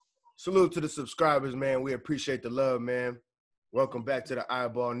Salute to the subscribers, man. We appreciate the love, man. Welcome back to the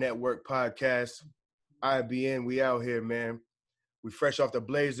iBall Network podcast. IBN, we out here, man. We fresh off the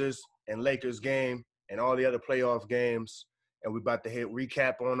Blazers and Lakers game and all the other playoff games, and we about to hit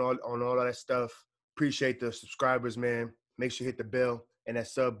recap on all of that stuff. Appreciate the subscribers, man. Make sure you hit the bell and that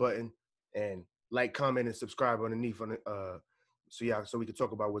sub button and like, comment, and subscribe underneath so we can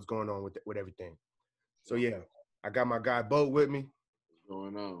talk about what's going on with everything. So yeah, I got my guy Bo with me. What's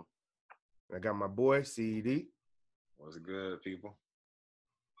going on? I got my boy CD. What's good, people?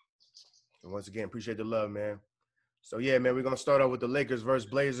 And once again, appreciate the love, man. So yeah, man, we're gonna start off with the Lakers versus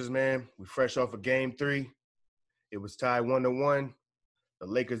Blazers, man. We fresh off of game 3. It was tied 1-1. The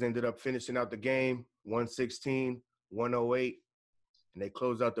Lakers ended up finishing out the game 116-108, and they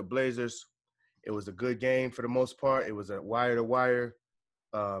closed out the Blazers. It was a good game for the most part. It was a wire-to-wire,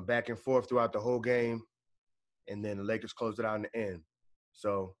 back and forth throughout the whole game, and then the Lakers closed it out in the end.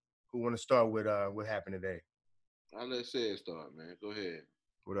 So who want to start with what happened today? I'll let Sid start, man. Go ahead.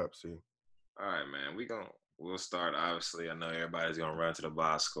 What up, C? All right, man. We'll start. Obviously, I know everybody's gonna run to the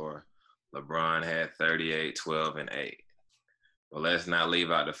box score. LeBron had 38, 12, and 8. But let's not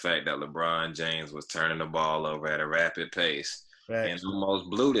leave out the fact that LeBron James was turning the ball over at a rapid pace and almost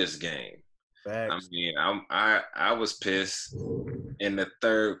blew this game. Facts. I mean, I was pissed in the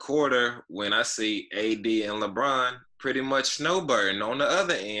third quarter when I see AD and LeBron pretty much snowbirding on the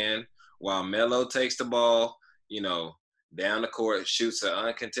other end while Melo takes the ball, down the court, shoots an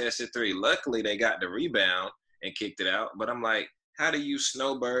uncontested 3. Luckily, they got the rebound and kicked it out. But I'm like, how do you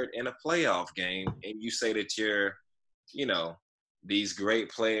snowbird in a playoff game and you say that you're, these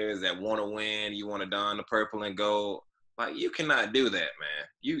great players that want to win, you want to don the purple and gold? Like, you cannot do that, man.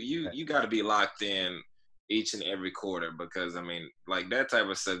 You got to be locked in each and every quarter because, I mean, like, that type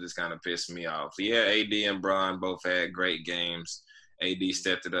of stuff just kind of pissed me off. Yeah, AD and Bron both had great games. AD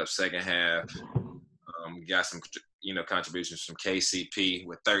stepped it up second half. Got some, contributions from KCP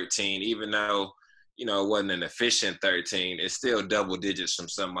with 13, even though, it wasn't an efficient 13. It's still double digits from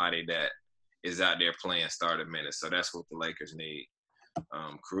somebody that is out there playing starter minutes. So that's what the Lakers need.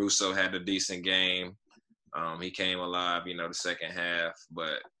 Caruso had a decent game. He came alive, the second half.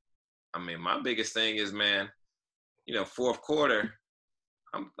 But, I mean, my biggest thing is, man, fourth quarter,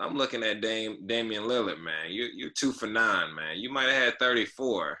 I'm looking at Damian Lillard, man. You're 2 for 9, man. You might have had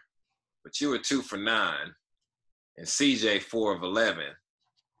 34, but you were 2 for 9. And CJ 4 of 11.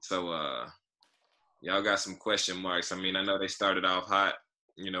 So, y'all got some question marks. I mean, I know they started off hot,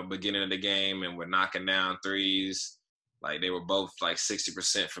 beginning of the game and were knocking down threes. Like, they were both like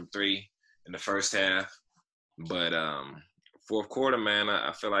 60% from 3 in the first half. But fourth quarter, man,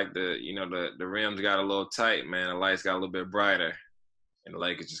 I feel like the rims got a little tight, man. The lights got a little bit brighter. And the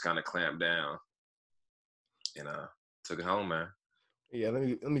Lakers just kind of clamped down and took it home, man. Yeah, let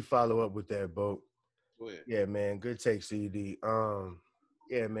me follow up with that, Bo. Go ahead. Yeah, man, good take, CD.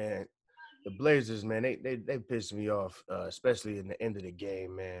 Yeah, man, the Blazers, man, they pissed me off, especially in the end of the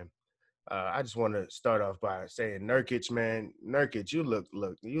game, man. I just want to start off by saying, Nurkic, man,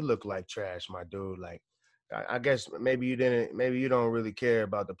 you look like trash, my dude. Like, I guess maybe you don't really care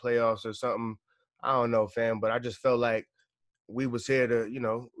about the playoffs or something. I don't know, fam, but I just felt like we was here to,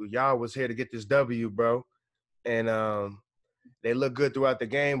 y'all was here to get this W, bro. And they look good throughout the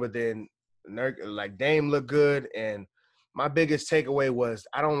game, but then Dame looked good. And my biggest takeaway was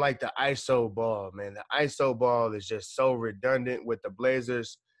I don't like the ISO ball, man. The ISO ball is just so redundant with the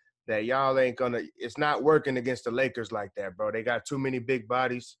Blazers that y'all ain't gonna – it's not working against the Lakers like that, bro. They got too many big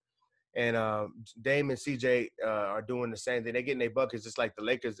bodies. And Dame and CJ are doing the same thing. They're getting their buckets just like the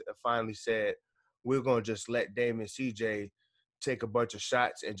Lakers finally said, we're going to just let Dame and CJ take a bunch of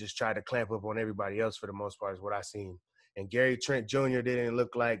shots and just try to clamp up on everybody else for the most part is what I seen. And Gary Trent Jr. didn't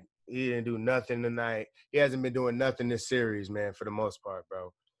look like he didn't do nothing tonight. He hasn't been doing nothing this series, man, for the most part,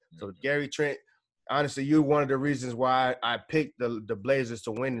 bro. So Gary Trent, honestly, you're one of the reasons why I picked the Blazers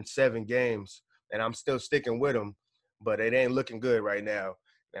to win in 7 games, and I'm still sticking with them, but it ain't looking good right now.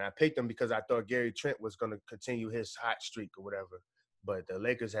 And I picked them because I thought Gary Trent was going to continue his hot streak or whatever. But the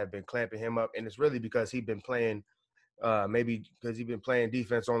Lakers have been clamping him up, and it's really because he's been playing maybe because he's been playing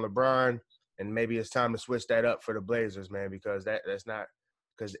defense on LeBron, and maybe it's time to switch that up for the Blazers, man, because that's not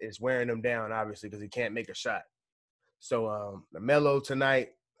 – because it's wearing him down, obviously, because he can't make a shot. So Melo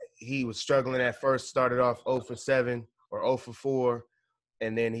tonight, he was struggling at first, started off 0 for 7 or 0 for 4,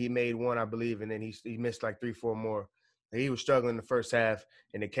 and then he made 1, I believe, and then he missed like 3-4 more. He was struggling in the first half,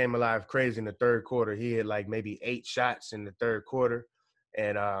 and it came alive crazy in the third quarter. He had like maybe 8 shots in the third quarter,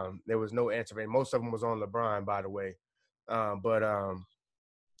 and there was no answer. And most of them was on LeBron, by the way. But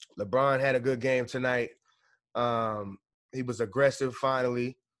LeBron had a good game tonight. He was aggressive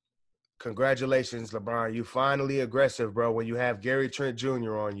finally. congratulations, LeBron. You finally aggressive, bro, when you have Gary Trent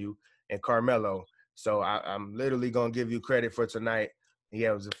Jr. on you and Carmelo. So I'm literally going to give you credit for tonight. He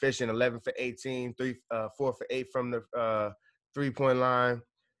was efficient, 11 for 18, 4 for 8 from the three-point line.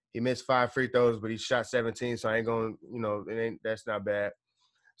 He missed 5 free throws, but he shot 17, so I ain't going to, that's not bad.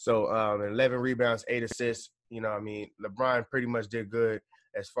 So 11 rebounds, 8 assists. I mean, LeBron pretty much did good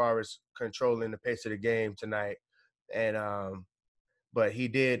as far as controlling the pace of the game tonight. And but he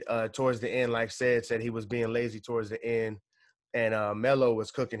did towards the end, like said he was being lazy towards the end. And Melo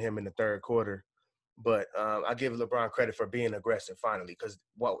was cooking him in the third quarter. But I give LeBron credit for being aggressive finally, because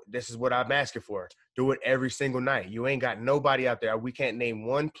this is what I'm asking for. Do it every single night. You ain't got nobody out there. We can't name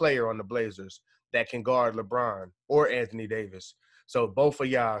one player on the Blazers that can guard LeBron or Anthony Davis. So both of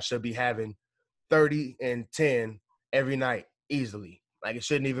y'all should be having 30 and 10 every night easily. Like, it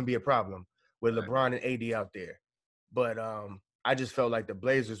shouldn't even be a problem with LeBron and AD out there. But I just felt like the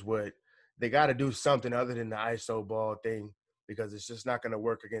Blazers they got to do something other than the ISO ball thing, because it's just not going to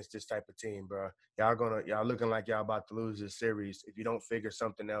work against this type of team, bro. Y'all looking like y'all about to lose this series if you don't figure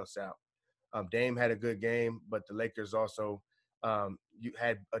something else out. Dame had a good game, but the Lakers also you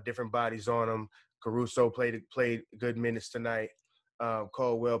had different bodies on them. Caruso played good minutes tonight.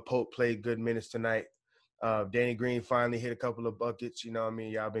 Caldwell Pope played good minutes tonight. Danny Green finally hit a couple of buckets. You know what I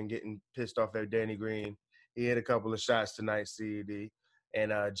mean? Y'all been getting pissed off at Danny Green. He hit a couple of shots tonight, CED.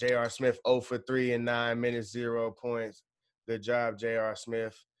 And J.R. Smith 0 for 3 in 9 minutes, 0 points. Good job, J.R.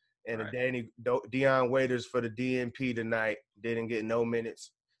 Smith. And Deion Waiters for the DNP tonight didn't get no minutes.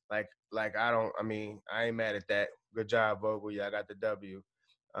 I ain't mad at that. Good job, Vogel. Y'all got the W.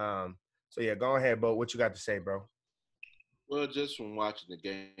 So, yeah, go ahead, Bo. What you got to say, bro? Well, just from watching the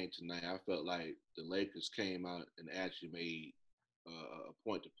game tonight, I felt like the Lakers came out and actually made a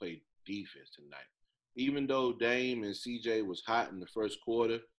point to play defense tonight. Even though Dame and CJ was hot in the first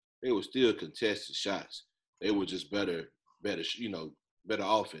quarter, they were still contested shots. They were just better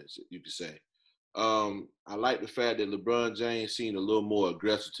offense, you could say. I like the fact that LeBron James seemed a little more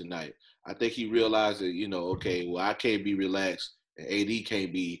aggressive tonight. I think he realized that, okay, well, I can't be relaxed and AD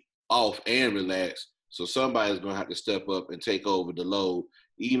can't be off and relaxed. So somebody's going to have to step up and take over the load,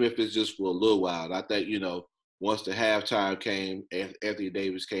 even if it's just for a little while. I think, once the halftime came, Anthony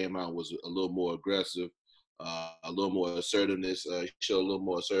Davis came out, was a little more aggressive, a little more assertiveness, showed a little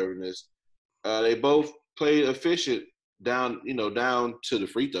more assertiveness. They both played efficient down to the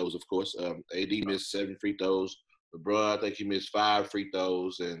free throws, of course. AD missed 7 free throws. LeBron, I think he missed 5 free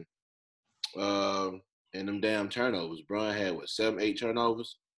throws, and them damn turnovers. LeBron had, 7, 8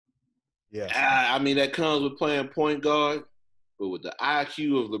 turnovers? Yeah. I mean, that comes with playing point guard, but with the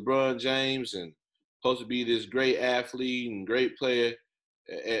IQ of LeBron James and supposed to be this great athlete and great player,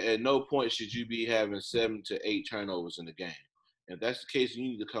 at no point should you be having 7 to 8 turnovers in the game. And if that's the case, you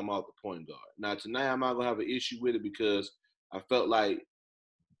need to come off the point guard. Now, tonight I'm not going to have an issue with it because I felt like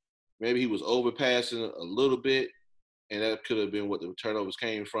maybe he was overpassing a little bit, and that could have been what the turnovers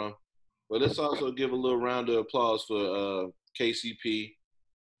came from. But let's also give a little round of applause for KCP,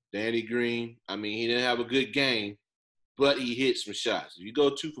 Danny Green. I mean, he didn't have a good game, but he hit some shots. If you go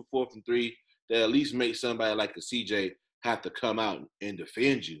 2 for 4 from 3, that at least makes somebody like a CJ have to come out and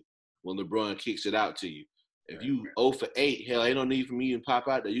defend you when LeBron kicks it out to you. If you 0 for 8, hell, ain't no need for me to pop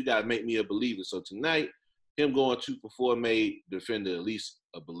out there. You got to make me a believer. So tonight, him going 2 for 4 made defender at least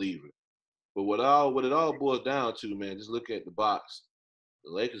a believer. But what it all boils down to, man, just look at the box.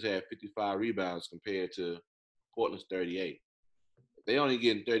 The Lakers had 55 rebounds compared to Portland's 38. If they only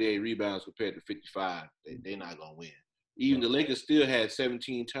getting 38 rebounds compared to 55, they're not going to win. Even the Lakers still had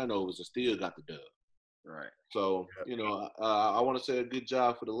 17 turnovers and still got the dub. Right. So, I want to say a good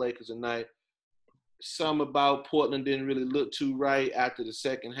job for the Lakers tonight. Some about Portland didn't really look too right after the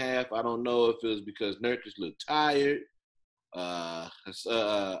second half. I don't know if it was because Nurkic looked tired.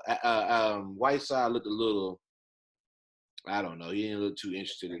 Whiteside looked a little, I don't know. He didn't look too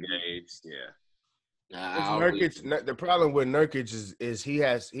interested in games. Yeah. Nurkic, the problem with Nurkic is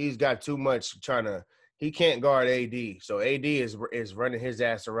he's got too much he can't guard AD. So AD is running his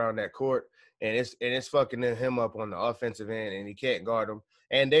ass around that court, and it's fucking him up on the offensive end, and he can't guard him.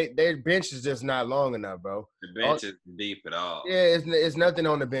 And their bench is just not long enough, bro. The bench is deep at all. Yeah, it's nothing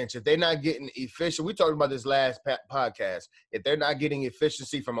on the bench. If they're not getting efficient, we talked about this last podcast. If they're not getting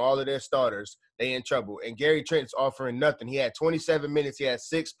efficiency from all of their starters, they in trouble. And Gary Trent's offering nothing. He had 27 minutes. He had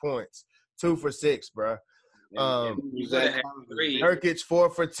 6 points. 2 for 6, bro. Nurkic 4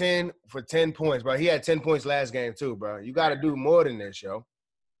 for 10 for 10 points, bro. He had 10 points last game too, bro. You got to do more than this, yo.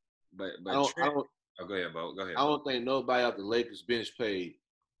 But go ahead, Bo. Go ahead. I don't think nobody off the Lakers bench played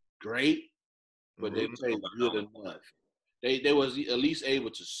great, but they played good enough. They was at least able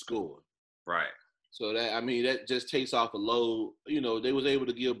to score. Right. So that just takes off a load. They was able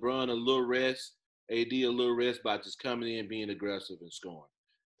to give Bron a little rest, AD a little rest by just coming in, being aggressive and scoring.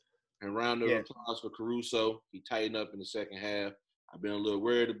 And round of Yeah. applause for Caruso. He tightened up in the second half. I've been a little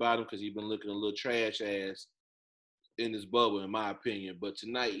worried about him because he's been looking a little trash ass in this bubble, in my opinion. But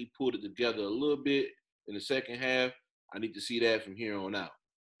tonight he pulled it together a little bit in the second half. I need to see that from here on out.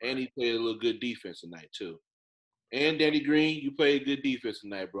 And he played a little good defense tonight too. And Danny Green, you played good defense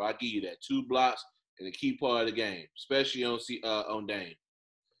tonight, bro. I give you that. 2 blocks and a key part of the game, especially on Dame.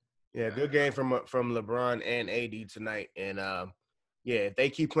 Yeah, good game from LeBron and AD tonight. And yeah, if they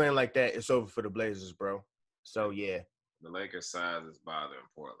keep playing like that, it's over for the Blazers, bro. So yeah. The Lakers size is bothering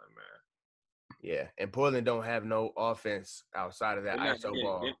Portland, man. Yeah, and Portland don't have no offense outside of that ISO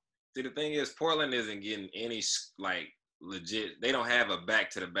ball. See, the thing is, Portland isn't getting any legit. They don't have a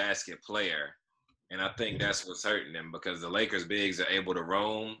back to the basket player, and I think that's what's hurting them because the Lakers bigs are able to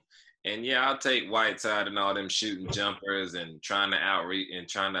roam. And yeah, I'll take Whiteside and all them shooting jumpers and trying to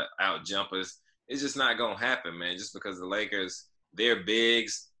out jump us. It's just not gonna happen, man. Just because the Lakers, their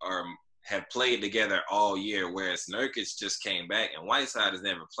bigs have played together all year, whereas Nurkic just came back and Whiteside has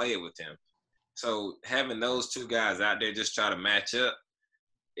never played with him. So having those two guys out there just try to match up,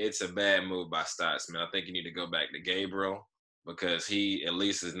 it's a bad move by Stotts, man. I think you need to go back to Gabriel because he at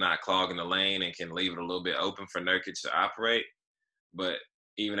least is not clogging the lane and can leave it a little bit open for Nurkic to operate. But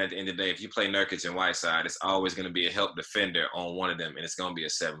even at the end of the day, if you play Nurkic and Whiteside, it's always going to be a help defender on one of them, and it's going to be a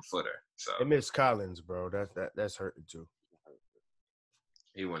 7-footer. So they miss Collins, bro. That's hurting too.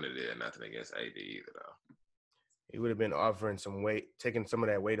 He wouldn't have did nothing against AD either, though. He would have been offering some weight, taking some of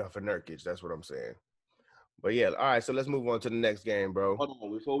that weight off of Nurkic. That's what I'm saying. But yeah, all right. So let's move on to the next game, bro. Hold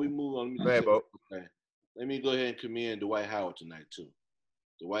on, before we move on, let me go ahead and commend Dwight Howard tonight too.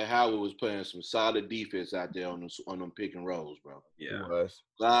 Dwight Howard was playing some solid defense out there on them pick and rolls, bro. Yeah, he was.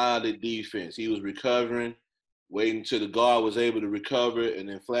 Solid defense. He was recovering, waiting until the guard was able to recover, and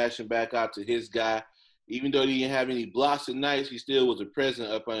then flashing back out to his guy. Even though he didn't have any blocks tonight, he still was a presence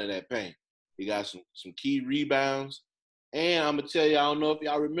up under that paint. He got some key rebounds. And I'm going to tell you, I don't know if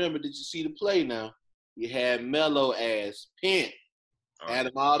y'all remember, did you see the play now? He had Melo ass pinned. Had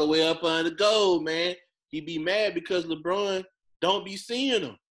him all the way up under the goal, man. He be mad because LeBron don't be seeing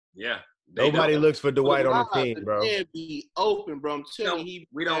him. Yeah. Nobody looks for Dwight on the team, bro. Man be open, bro. I'm telling you,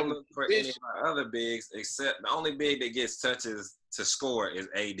 we don't look for any of our other bigs except the only big that gets touches to score is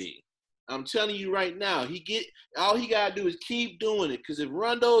AD. I'm telling you right now, all he gotta do is keep doing it. Because if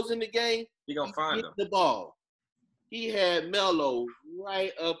Rondo's in the game, he gonna find him the ball. He had Melo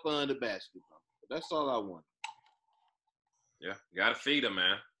right up on the basket, bro. That's all I want. Yeah, you gotta feed him,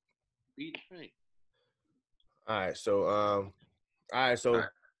 man. Feed the paint. All right, so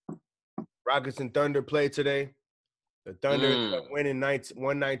Rockets and Thunder played today. The Thunder ended up winning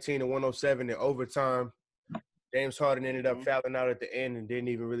 119 to 107 in overtime. James Harden ended up fouling out at the end and didn't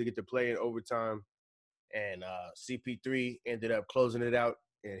even really get to play in overtime. And CP3 ended up closing it out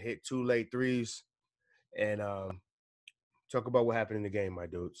and hit 2 late threes. And talk about what happened in the game, my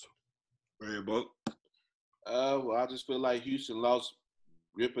dudes. Hey, Buck. Well, I just feel like Houston lost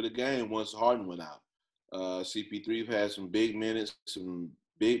grip of the game once Harden went out. CP3 had some big minutes, some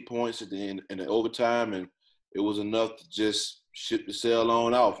big points at the end in the overtime, and it was enough to just ship the sail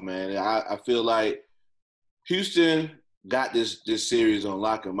on off, man. I feel like Houston got this series on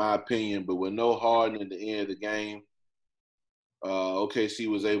lock, in my opinion, but with no Harden at the end of the game, OKC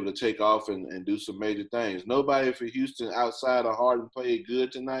was able to take off and do some major things. Nobody for Houston outside of Harden played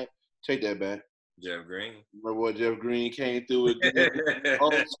good tonight. Take that back. Jeff Green. Remember what Jeff Green came through again?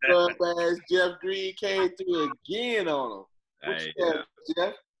 Oh, scrub-ass Jeff Green came through again on him. Hey,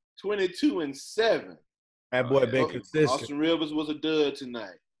 Jeff? 22-7. That boy been consistent. Austin Rivers was a dud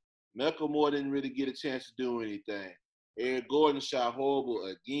tonight. Moore didn't really get a chance to do anything. Eric Gordon shot horrible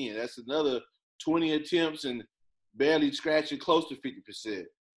again. That's another 20 attempts and barely scratching close to 50%.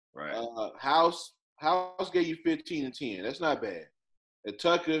 Right. House gave you 15 and 10. That's not bad. And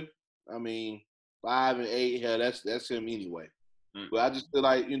Tucker, 5 and 8. Hell, that's him anyway. But I just feel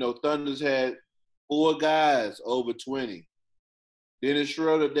like, Thunder's had 4 guys over 20. Dennis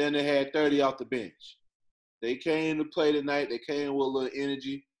Schroeder, then they had 30 off the bench. They came to play tonight. They came with a little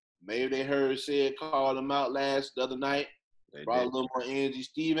energy. Maybe they heard Sid call them out the other night. Brought a little more energy.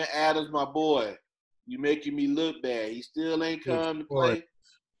 Steven Adams, my boy, you making me look bad. He still ain't come to play,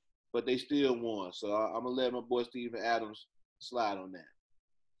 but they still won. So I'm going to let my boy Steven Adams slide on that.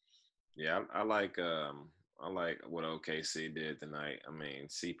 Yeah, I like what OKC did tonight.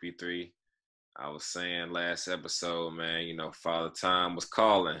 CP3, I was saying last episode, man, Father Time was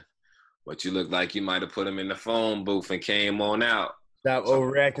calling, but you look like you might have put him in the phone booth and came on out. Stop So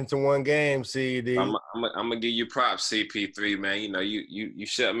overreacting to one game, CD. I'm gonna give you props, CP3, man. You know, you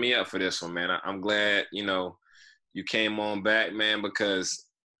shut me up for this one, man. I'm glad, you know, you came on back, man, because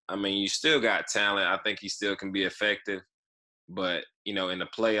I mean, you still got talent. I think he still can be effective. But, you know, in the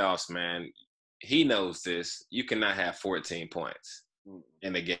playoffs, man, he knows this. You cannot have 14 points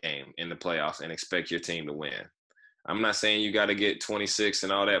in the game in the playoffs and expect your team to win. I'm not saying you got to get 26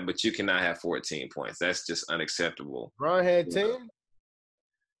 and all that, but you cannot have 14 points. That's just unacceptable. Bron had You know? 10.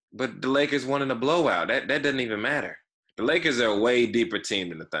 But the Lakers won in a blowout. That doesn't even matter. The Lakers are a way deeper team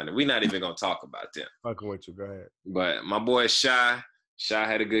than the Thunder. We're not even going to talk about them. Fucking with you. Go ahead. But my boy Shy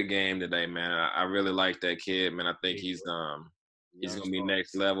had a good game today, man. I really like that kid, man. I think he's gonna be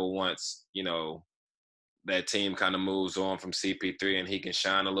next level once, you know, that team kind of moves on from CP3 and he can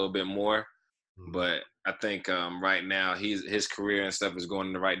shine a little bit more. Mm-hmm. But I think right now his career and stuff is going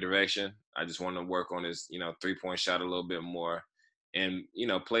in the right direction. I just want to work on his, you know, 3-point shot a little bit more and, you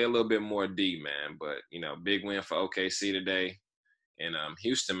know, play a little bit more D, man. But, you know, big win for OKC today. And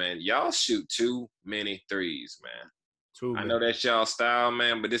Houston, man, y'all shoot too many threes, man. I know that's y'all style,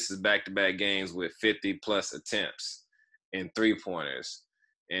 man, but this is back-to-back games with 50-plus attempts and three-pointers.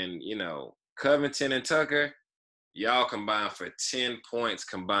 And, you know, Covington and Tucker, y'all combined for 10 points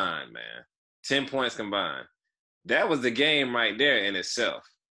combined, man. 10 points combined. That was the game right there in itself.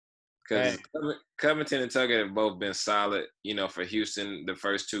 Because Covington and Tucker have both been solid, you know, for Houston the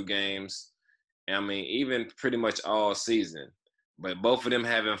first two games. I mean, even pretty much all season. But both of them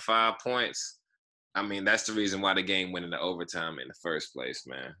having 5 points, I mean, that's the reason why the game went into overtime in the first place,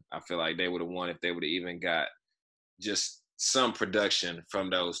 man. I feel like they would have won if they would have even got just some production from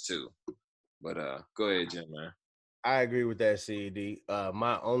those two. But go ahead, Jim, man. I agree with that, CED.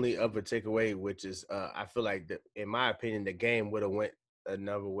 My only other takeaway, which is I feel like, in my opinion, the game would have went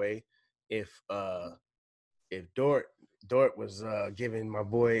another way if Dort was giving my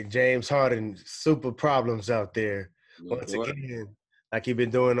boy James Harden super problems out there once again, like he been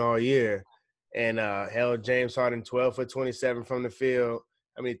doing all year, and held James Harden 12 for 27 from the field.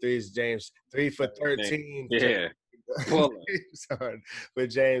 How many threes, James? 3 for 13. Yeah. With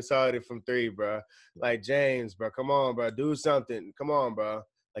James Harden from 3, bro. Like, James, bro, come on, bro, do something. Come on, bro.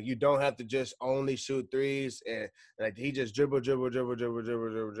 Like, you don't have to just only shoot threes, and like he just dribble,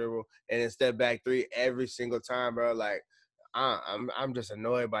 and then step back 3 every single time, bro. Like, I'm just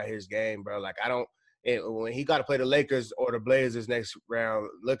annoyed by his game, bro. Like, I don't. When he got to play the Lakers or the Blazers next round,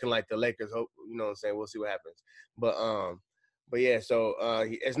 looking like the Lakers, hope, you know what I'm saying? We'll see what happens. But yeah, so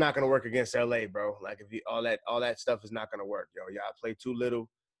it's not gonna work against LA, bro. Like, if you, all that stuff is not gonna work, yo. Y'all play too little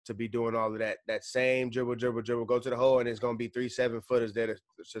to be doing all of that. That same dribble, go to the hole, and it's gonna be 3 7-footers there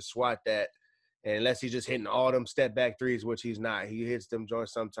to swat that. And unless he's just hitting all them step back threes, which he's not, he hits them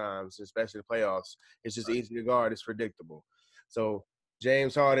joints sometimes, especially the playoffs. It's just easy to guard. It's predictable. So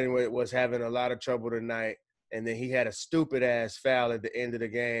James Harden was having a lot of trouble tonight, and then he had a stupid ass foul at the end of the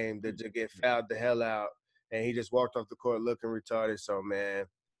game to get fouled the hell out. And he just walked off the court looking retarded. So, man,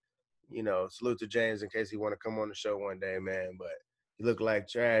 you know, salute to James in case he want to come on the show one day, man. But he looked like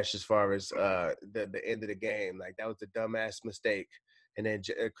trash as far as the end of the game. Like, that was a dumbass mistake. And then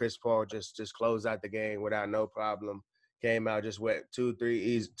Chris Paul just closed out the game without no problem. Came out, just went 2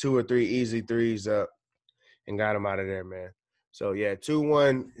 or 3 easy threes up and got him out of there, man. So, yeah,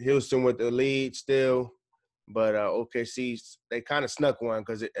 2-1, Houston with the lead still. But OKC, they kind of snuck one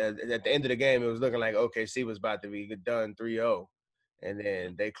because at the end of the game, it was looking like OKC was about to be done 3-0, and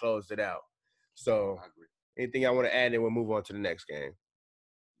then they closed it out. So anything I want to add, and we'll move on to the next game.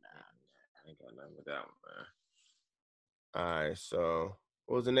 Nah, I ain't got nothing with that one, man. All right, so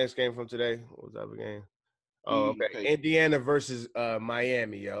what was the next game from today? What was the other game? Oh, okay. Indiana versus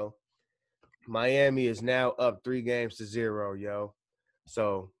Miami, yo. Miami is now up 3-0, yo.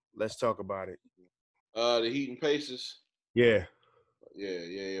 So let's talk about it. The Heat and Pacers. Yeah.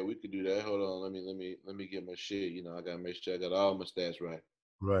 Yeah. We could do that. Hold on. Let me get my shit. You know, I gotta make sure I got all my stats right.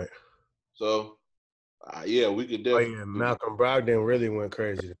 Right. So, yeah, we could definitely. Oh yeah, Malcolm Brogdon really went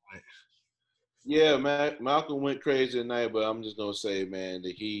crazy tonight. Yeah, Malcolm went crazy tonight, but I'm just gonna say, man,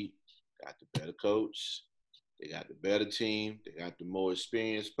 the Heat got the better coach. They got the better team. They got the more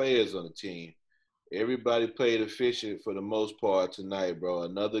experienced players on the team. Everybody played efficient for the most part tonight, bro.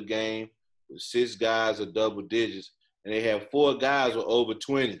 Another game with 6 guys of double digits, and they have 4 guys with over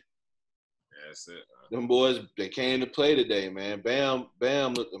 20. Yeah, that's it. Them boys, they came to play today, man.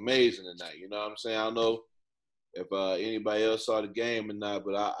 Bam looked amazing tonight. You know what I'm saying? I don't know if anybody else saw the game or not,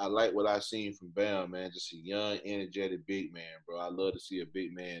 but I like what I seen from Bam, man. Just a young, energetic big man, bro. I love to see a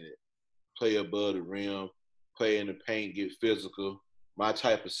big man that play above the rim, play in the paint, get physical. My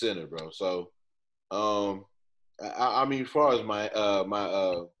type of center, bro. So, I mean, as far as my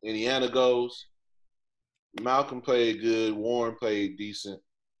Indiana goes, Malcolm played good. Warren played decent.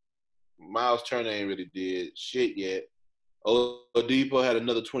 Miles Turner ain't really did shit yet. Oladipo had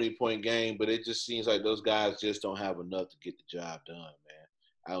another 20-point game, but it just seems like those guys just don't have enough to get the job done, man.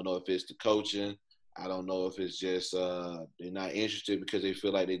 I don't know if it's the coaching. I don't know if it's just they're not interested because they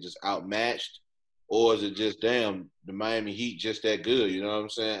feel like they just outmatched, or is it just damn the Miami Heat just that good? You know what I'm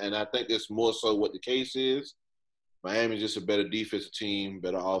saying? And I think that's more so what the case is. Miami's just a better defensive team,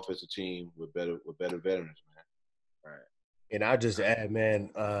 better offensive team with better veterans, man. Right. And I just add,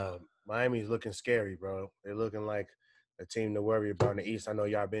 man, Miami's looking scary, bro. They're looking like a team to worry about in the East. I know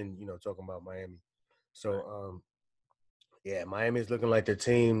y'all been, talking about Miami. So, yeah, Miami's looking like the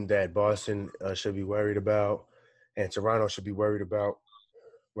team that Boston should be worried about, and Toronto should be worried about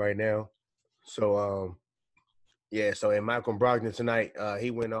right now. So, yeah. So, in Malcolm Brogdon tonight, he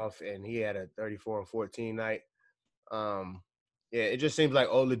went off and he had a 34-14 night. Yeah, it just seems like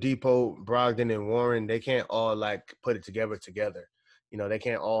Oladipo, Brogdon, and Warren, they can't all like put it together. They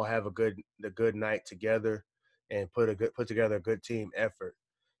can't all have the good night together and put together a good team effort.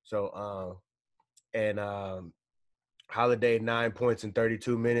 So Holiday 9 points in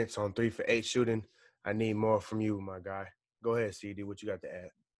 32 minutes on 3 for 8 shooting. I need more from you, my guy. Go ahead, CD. What you got to add?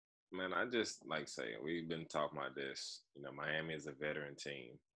 Man, I just like saying we've been talking about this. Miami is a veteran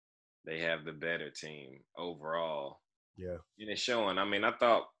team. They have the better team overall. Yeah. And it's showing. I mean, I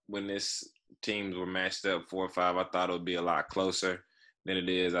thought when this teams were matched up 4-5, I thought it would be a lot closer than it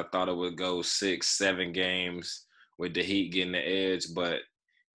is. I thought it would go 6-7 games with the Heat getting the edge. But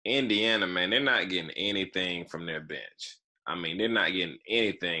Indiana, man, they're not getting anything from their bench. I mean, they're not getting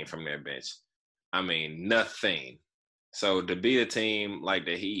anything from their bench. I mean, nothing. So to be a team like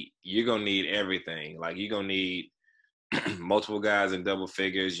the Heat, you're going to need everything. Like, you're going to need multiple guys in double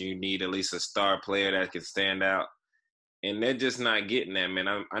figures. You need at least a star player that can stand out. And they're just not getting that, man.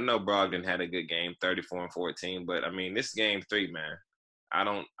 I know Brogdon had a good game, 34-14, but I mean, this game 3, man. I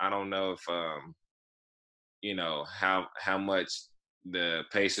don't know if how much the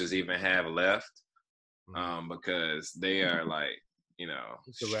Pacers even have left, because they are like,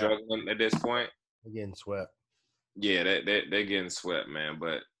 struggling at this point. They're getting swept. Yeah, they're getting swept, man.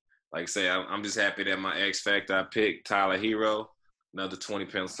 But like I say, I'm just happy that my X Factor I picked Tyler Hero, another 20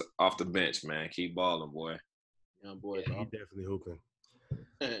 points off the bench, man. Keep balling, boy. Young boys, yeah, he definitely hooping.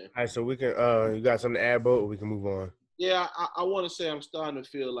 All right, so we can you got something to add, Bo, or we can move on? Yeah, I want to say I'm starting to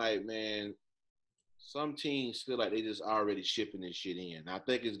feel like, man, some teams feel like they just already shipping this shit in. I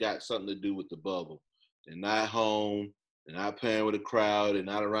think it's got something to do with the bubble. They're not home. They're not playing with a crowd. They're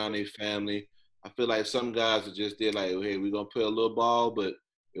not around their family. I feel like some guys are just there like, hey, we're going to play a little ball, but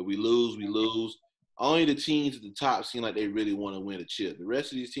if we lose, we lose. Only the teams at the top seem like they really want to win a chip. The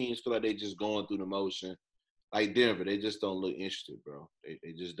rest of these teams feel like they just going through the motion. Like Denver, they just don't look interested, bro.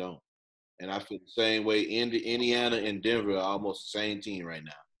 They just don't. And I feel the same way. Indiana and Denver are almost the same team right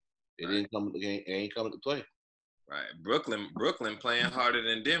now. They ain't coming to play. Right. Brooklyn playing harder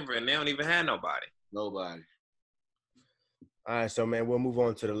than Denver, and they don't even have nobody. Nobody. All right, so, man, we'll move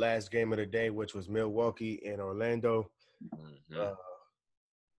on to the last game of the day, which was Milwaukee and Orlando. Mm-hmm.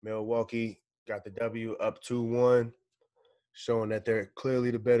 Milwaukee got the W up 2-1, showing that they're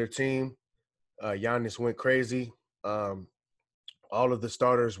clearly the better team. Giannis went crazy. All of the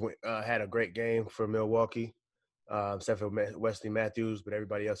starters had a great game for Milwaukee, except for Wesley Matthews, but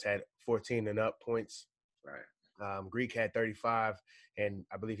everybody else had 14 and up points. Right. Greek had 35, and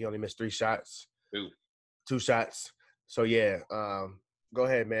I believe he only missed 3 shots. 2 shots. So, yeah, go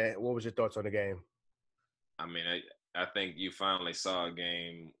ahead, man. What was your thoughts on the game? I mean, I think you finally saw a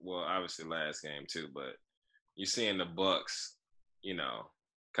game, well, obviously last game too, but you're seeing the Bucks,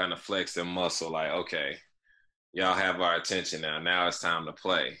 kind of flex their muscle like, okay, y'all have our attention now. Now it's time to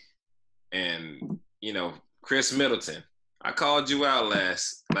play. And, Chris Middleton, I called you out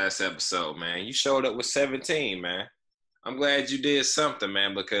last episode, man. You showed up with 17, man. I'm glad you did something,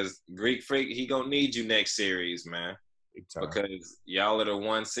 man, because Greek Freak, he gonna need you next series, man. Because y'all are the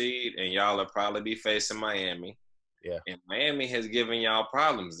 1 seed, and y'all will probably be facing Miami. Yeah. And Miami has given y'all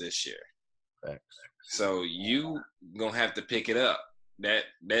problems this year. Thanks. So you gonna have to pick it up. That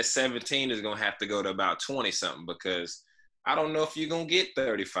 17 is gonna have to go to about 20-something, because I don't know if you're gonna get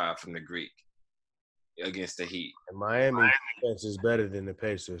 35 from the Greek against the Heat. And Miami defense is better than the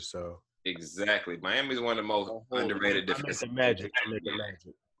Pacers, so. Exactly. Miami is one of the most underrated defensive. I make the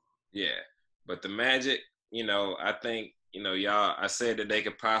Magic. Yeah. But the Magic, I think, y'all, I said that they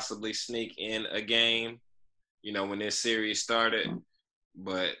could possibly sneak in a game, when this series started.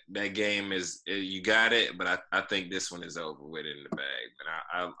 But that game you got it. But I think this one is over with in the bag. But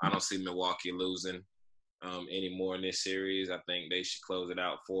I don't see Milwaukee losing. anymore in this series. I think they should close it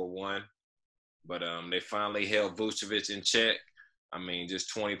out 4-1. But they finally held Vucevic in check. I mean,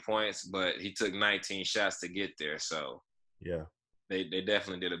 just 20 points, but he took 19 shots to get there. So yeah, they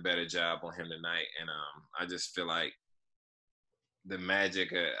definitely did a better job on him tonight. And I just feel like the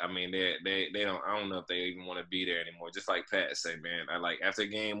Magic, I mean, they don't. I don't know if they even want to be there anymore. Just like Pat said, man. I like after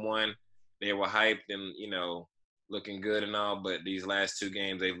game one, they were hyped and looking good and all. But these last two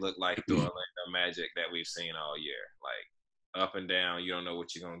games, they've looked like the Orlando Magic that we've seen all year. Like up and down, you don't know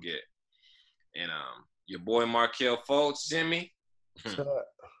what you're gonna get. And your boy Markelle Fultz, Jimmy.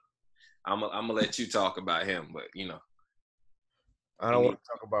 I'm gonna let you talk about him, but I don't want to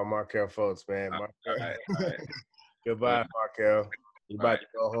talk about Markelle Fultz, man. All right. Goodbye, Markelle. You about to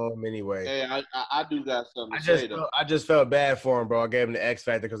go home anyway. Hey, I do got something to say though. I just felt bad for him, bro. I gave him the X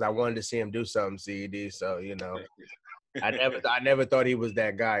factor because I wanted to see him do something, CED. So I never thought he was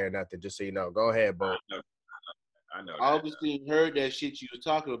that guy or nothing. Just so you know, go ahead, Bo. I know. Augustine heard that shit you was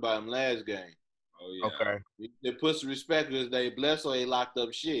talking about him last game. Oh yeah. Okay. They put some respect in his name. Bledsoe ain't locked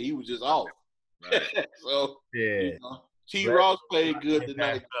up shit. He was just off. Right. So yeah. T. Ross played good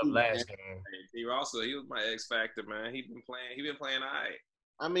tonight too, last game. T. Ross, he was my X factor, man. He been playing all right.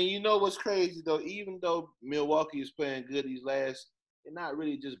 I mean, you know what's crazy though? Even though Milwaukee is playing good they're not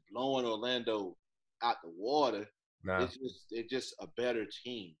really just blowing Orlando out the water. Nah. It's just a better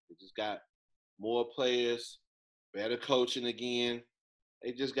team. They just got more players, better coaching again.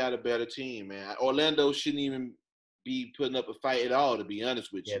 They just got a better team, man. Orlando shouldn't even be putting up a fight at all, to be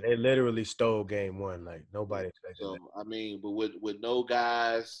honest with you. Yeah, they literally stole game one. Like, nobody expected that. I mean, but with no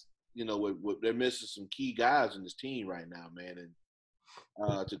guys, they're missing some key guys in this team right now, man.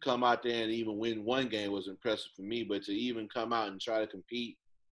 And to come out there and even win one game was impressive for me. But to even come out and try to compete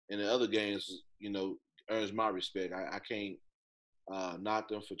in the other games, earns my respect. I can't knock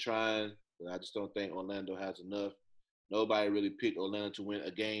them for trying, but I just don't think Orlando has enough. Nobody really picked Orlando to win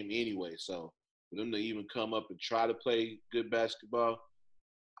a game anyway. So for them to even come up and try to play good basketball,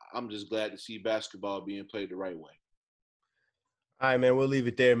 I'm just glad to see basketball being played the right way. All right, man. We'll leave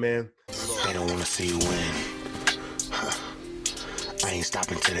it there, man. They don't want to see you win. I ain't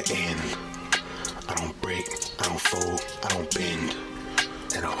stopping to the end. I don't break, I don't fold, I don't bend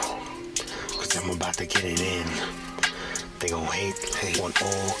at all. Cause I'm about to get it in. They gon' hate on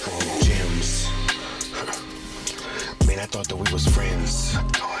all gems. Man, I thought that we was friends.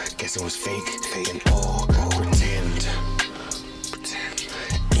 Guess it was fake and all pretend.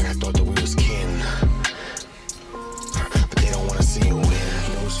 And I thought that we was kin. But they don't wanna see you win.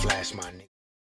 Newsflash, my nigga.